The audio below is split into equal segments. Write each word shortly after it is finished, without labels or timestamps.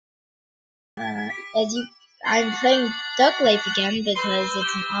as you, I'm playing Duck Life again because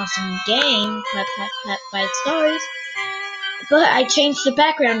it's an awesome game. Clap, clap, clap, 5 stars. But I changed the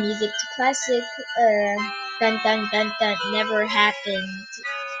background music to classic. Dun dun dun dun. Never happened.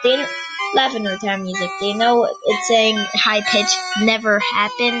 They Lavender Town music. They know it's saying high pitch. Never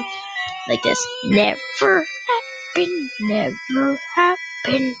happened. Like this. Never happened. Never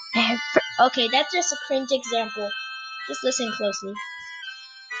happened. Never. Okay, that's just a cringe example. Just listen closely.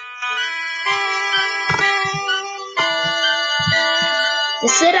 They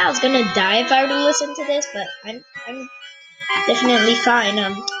said I was gonna die if I were to listen to this, but I'm definitely fine.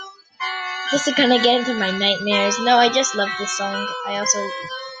 Just to kind of get into my nightmares. No, I just love this song. I also,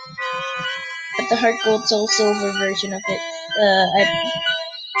 but the Heart Gold Soul Silver version of it. I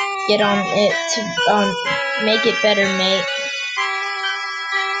get on it to make it better, mate.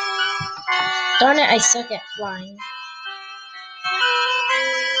 Darn it, I suck at flying.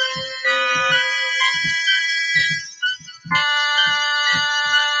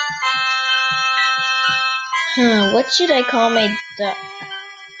 What should I call my duck?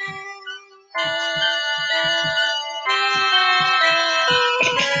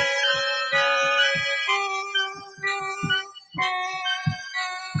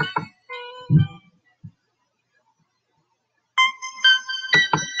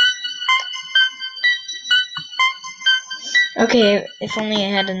 Okay, if only I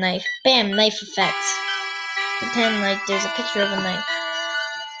had a knife. Bam, knife effects. Pretend like there's a picture of a knife.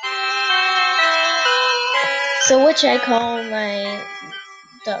 So what should I call my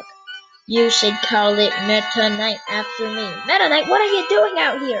duck? You should call it Meta Knight after me. Meta Knight, what are you doing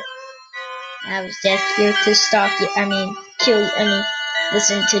out here? I was just here to stalk you. Kill you.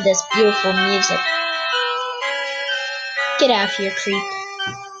 Listen to this beautiful music. Get out of here, creep.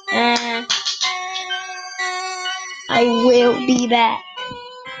 I will be back.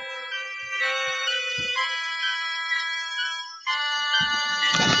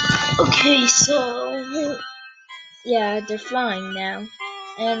 Okay, so yeah, they're flying now,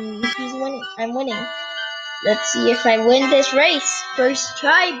 and he's winning. I'm winning. Let's see if I win this race. First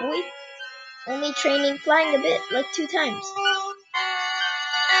try, boy. Only training flying a bit, like 2 times.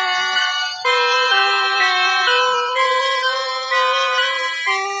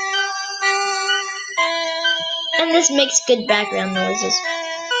 And this makes good background noises.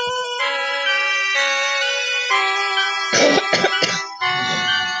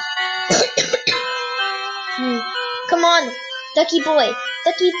 Come on, ducky boy,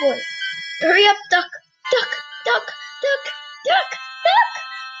 ducky boy. Hurry up, duck, duck, duck, duck, duck, duck.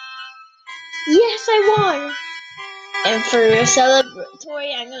 Yes, I won. And for a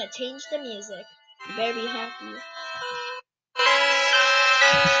celebratory, I'm gonna change the music. You better be happy.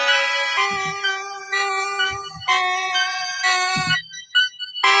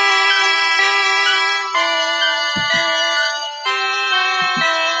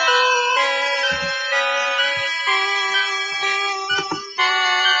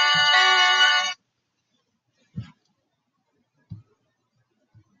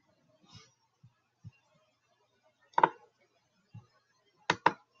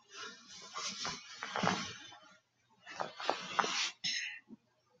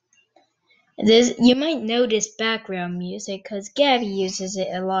 You might notice background music because Gabby uses it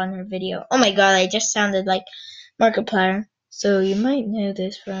a lot in her video. Oh my god, I just sounded like Markiplier. So you might know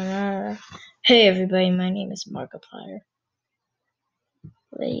this from Hey everybody, my name is Markiplier.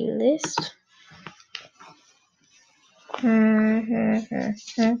 Playlist.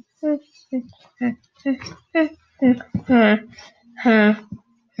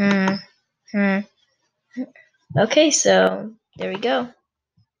 Okay, so there we go.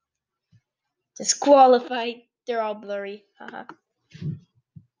 Disqualified. They're all blurry. Haha.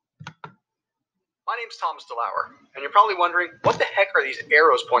 My name's Thomas DeLauer, and you're probably wondering, what the heck are these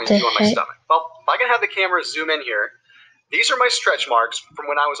arrows pointing to on my stomach? Well, if I can have the camera zoom in here, these are my stretch marks from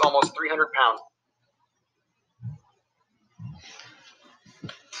when I was almost 300 pounds.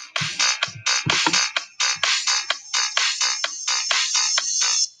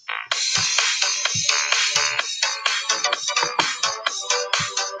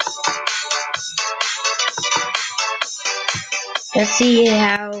 Let's see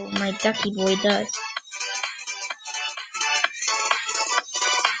how my ducky boy does.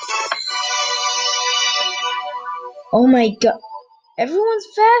 Oh my god. Everyone's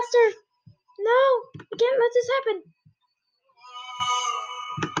faster. No, I can't let this happen.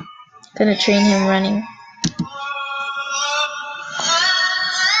 Gonna train him running.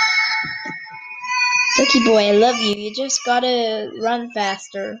 Ducky boy, I love you. You just gotta run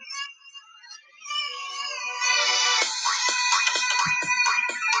faster.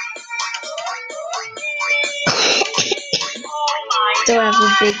 still have a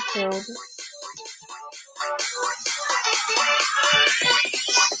big toad.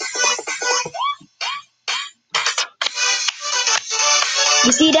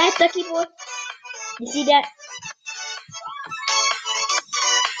 You see that, Ducky boy? You see that?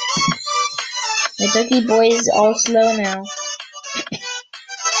 My Ducky boy is all slow now.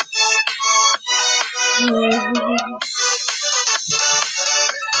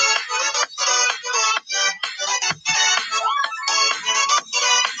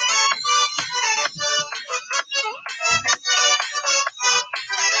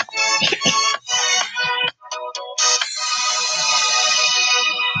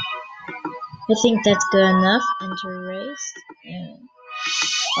 I think that's good enough. Enter race.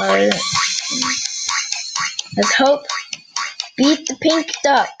 Or let's hope. Beat the pink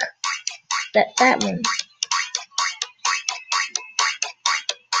duck. That one.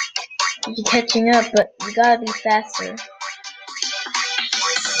 You're catching up, but you gotta be faster.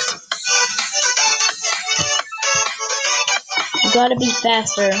 You gotta be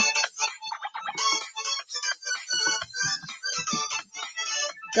faster.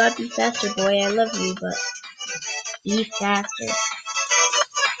 You gotta be faster, boy. I love you, but be faster.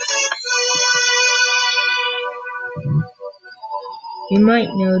 You might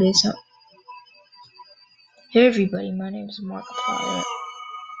notice. Hey everybody, my name is Markiplier.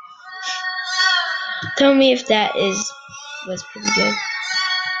 Tell me if that was pretty good.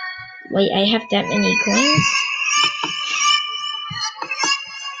 Wait, I have that many coins?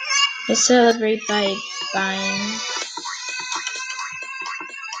 Let's celebrate by buying.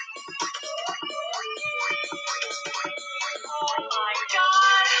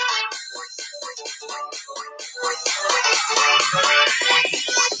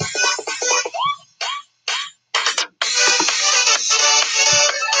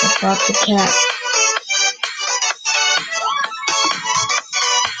 I bought the cat.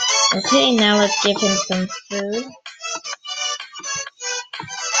 Okay, now let's give him some food.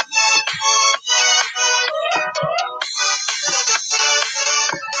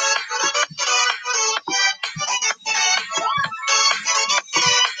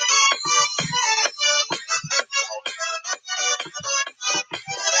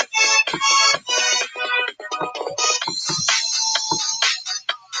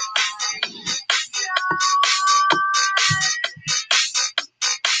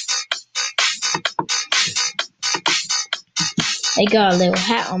 I got a little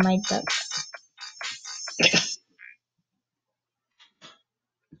hat on my duck.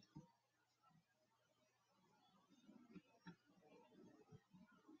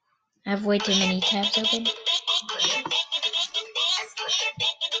 I have way too many tabs open.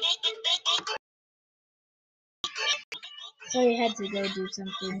 Sorry, I had to go do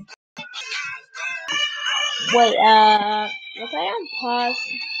something. Wait, was I on pause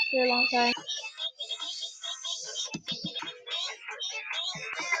for a long time?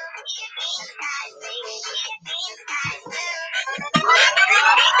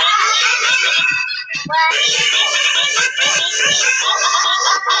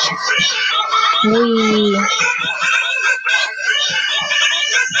 Wee.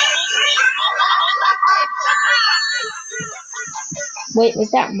 Wait,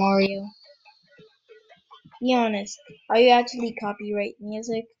 was that Mario? Be honest, are you actually copyright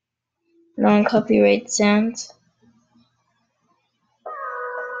music? Non-copyright sounds?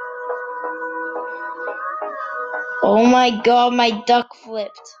 Oh my god, my duck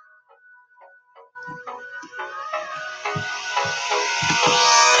flipped.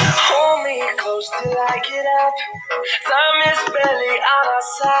 Hold me close till I get up. Time is barely on our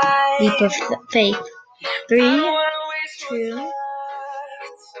side. Leap of faith. 3, 2,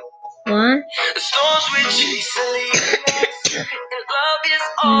 1. The storms we chase are leaving us, and love is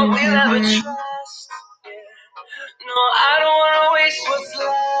all we'll ever trust. No, I don't wanna waste what's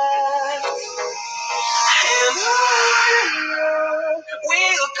left. And on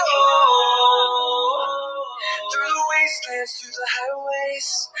we'll go, through the wastelands, through the highways,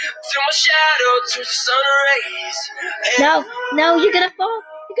 till my shadow turns to sun rays. No, you're gonna fall.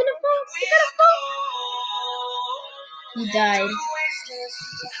 You're gonna fall. You're gonna fall. He died.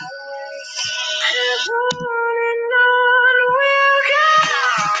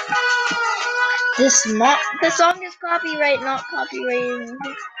 The song is copyright, not copyrighted.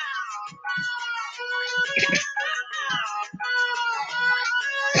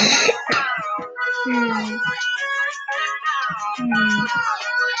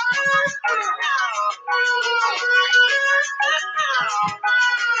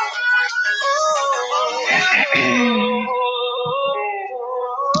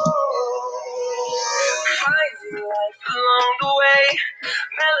 finding life along the way.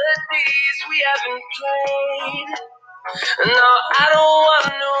 Melodies we haven't played. No, I don't want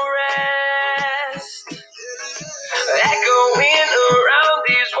no rest. Echoing around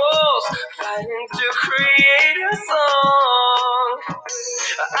these walls, fighting to create a song.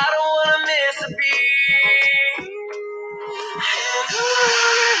 I don't wanna miss a beat.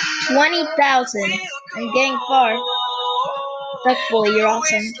 20,000. I'm getting far. Duck Boy, you're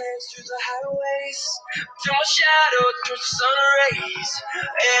awesome. To my shadow, through the sun rays,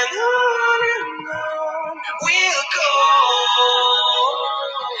 and on we'll go.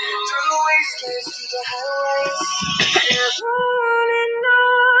 Through the wastelands, through the highways, and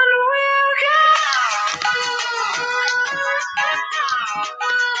on we'll go.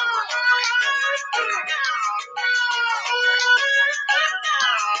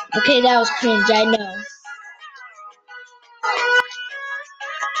 Okay, that was cringe, I know.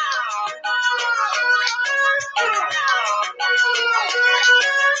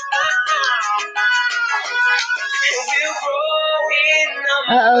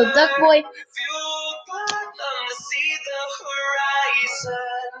 Uh-oh, Duck Boy. See the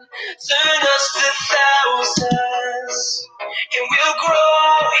horizon, turn us to thousands, and we'll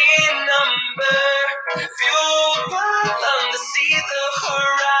grow in number. Fueled by them to see the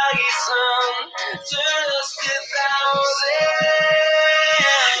horizon, turn us to thousands.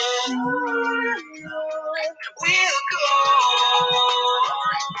 We'll go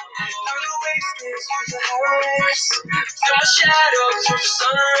through the wastelands, through the highways, through my shadow, through the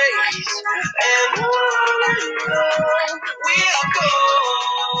sun rays, and on we'll go.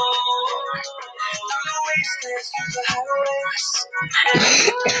 Through the wastelands, through the highways, and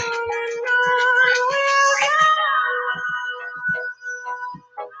on we'll go.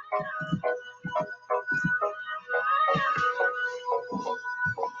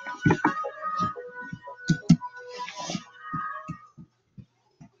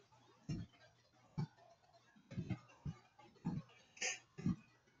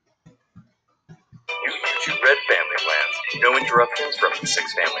 New YouTube Red family plans. No interruptions from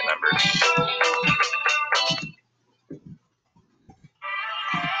 6 family members.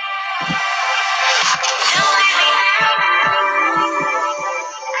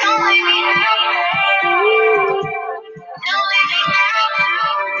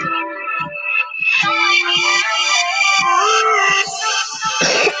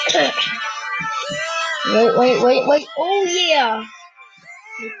 Wait. Oh, yeah.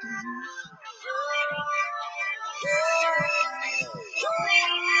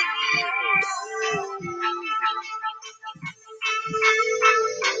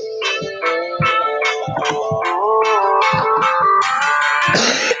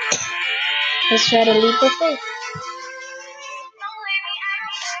 Let's try to leap of faith.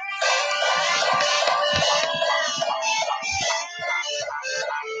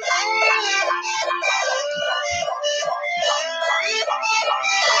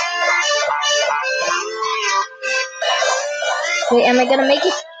 Wait, am I gonna make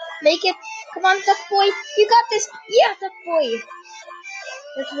it? Make it? Come on, Duck Boy. You got this. Yeah, Duck Boy.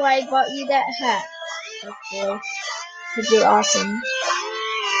 That's why I bought you that hat. Duck Boy. Because you're awesome.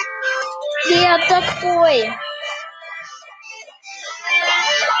 Yeah, Duck Boy.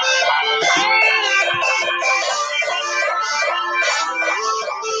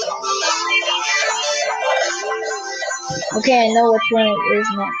 Okay, I know which one it is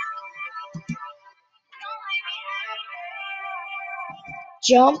now.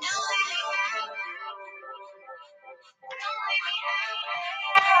 Jump.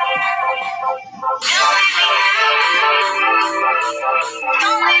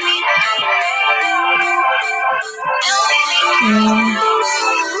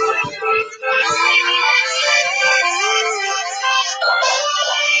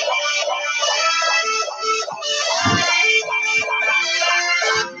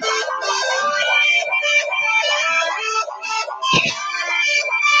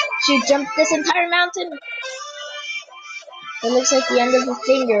 She jumped this entire mountain. It looks like the end of a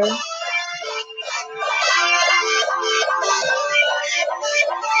finger.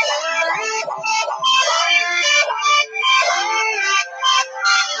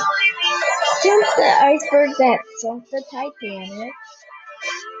 Jump the iceberg that sunk the Titanic.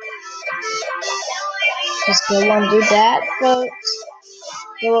 Just go under that boat.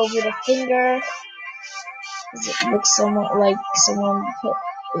 Go over the finger. It looks somewhat like someone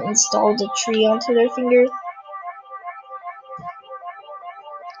installed a tree onto their finger.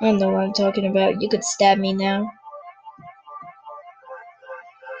 I don't know what I'm talking about. You could stab me now.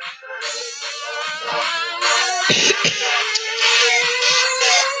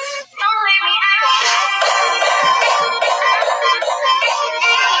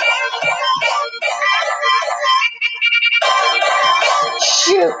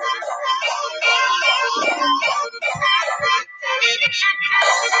 Shoot!